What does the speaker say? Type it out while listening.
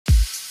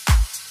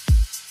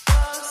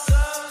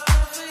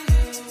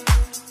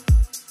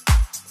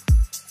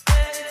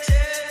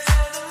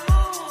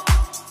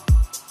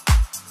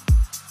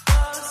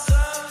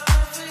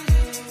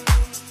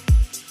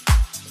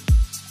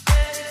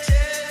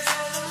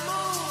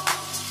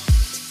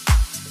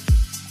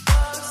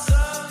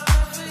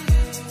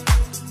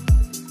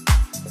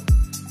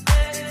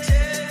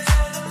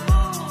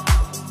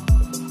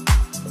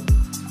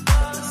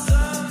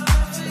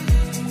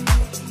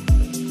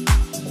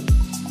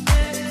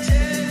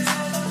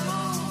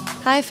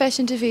Hi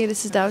FashionTV,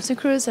 this is Doutzen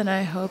Kroes and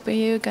I hope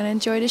you're gonna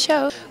enjoy the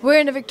show. We're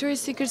in the Victoria's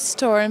Secret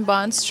store in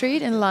Bond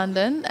Street in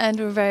London and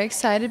we're very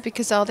excited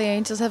because all the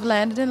angels have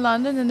landed in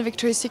London and the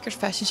Victoria's Secret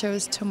fashion show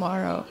is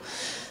tomorrow.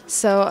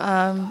 So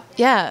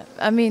yeah,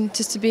 I mean,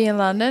 just to be in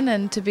London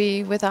and to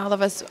be with all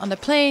of us on the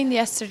plane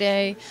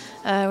yesterday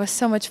was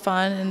so much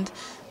fun, and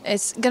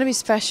it's gonna be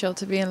special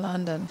to be in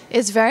London.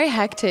 It's very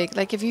hectic.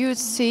 Like if you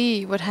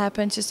see what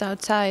happened just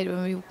outside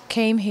when we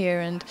came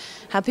here and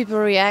how people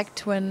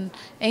react when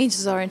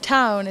angels are in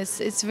town,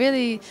 it's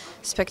really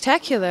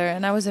spectacular.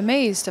 And I was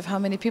amazed of how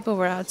many people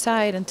were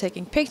outside and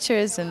taking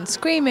pictures and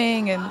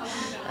screaming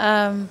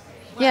and.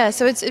 Yeah,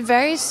 so it's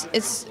very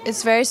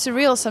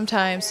surreal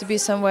sometimes to be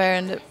somewhere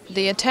and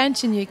the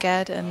attention you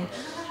get, and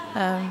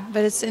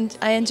but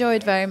I enjoy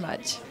it very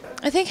much.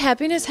 I think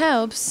happiness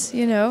helps,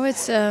 you know.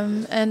 It's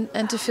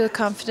and to feel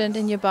confident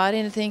in your body.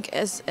 And I think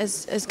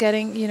as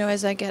getting, you know,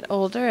 as I get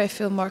older, I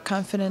feel more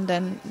confident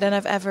than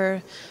I've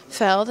ever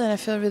felt, and I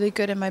feel really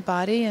good in my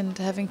body. And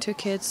having 2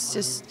 kids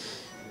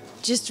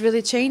just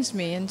really changed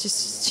me, and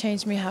just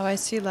changed me how I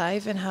see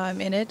life and how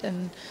I'm in it,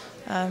 and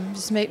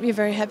just made me a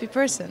very happy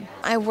person.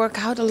 I work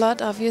out a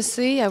lot,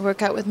 obviously. I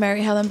work out with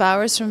Mary Helen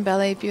Bowers from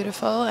Ballet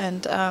Beautiful,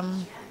 and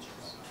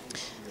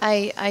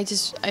I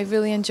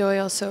really enjoy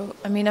also.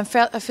 I mean, I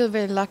feel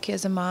very lucky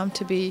as a mom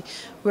to be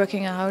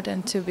working out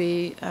and to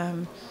be,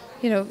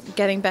 you know,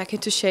 getting back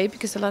into shape,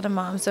 because a lot of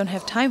moms don't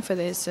have time for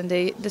this, and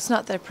that's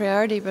not their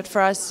priority. But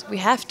for us, we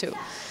have to.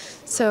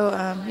 So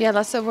yeah,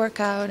 lots of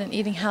workout and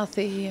eating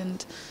healthy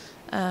and.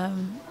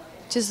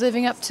 Just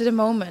living up to the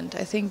moment.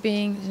 I think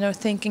being, you know,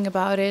 thinking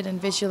about it and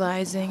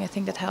visualizing, I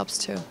think that helps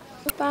too.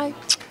 Bye.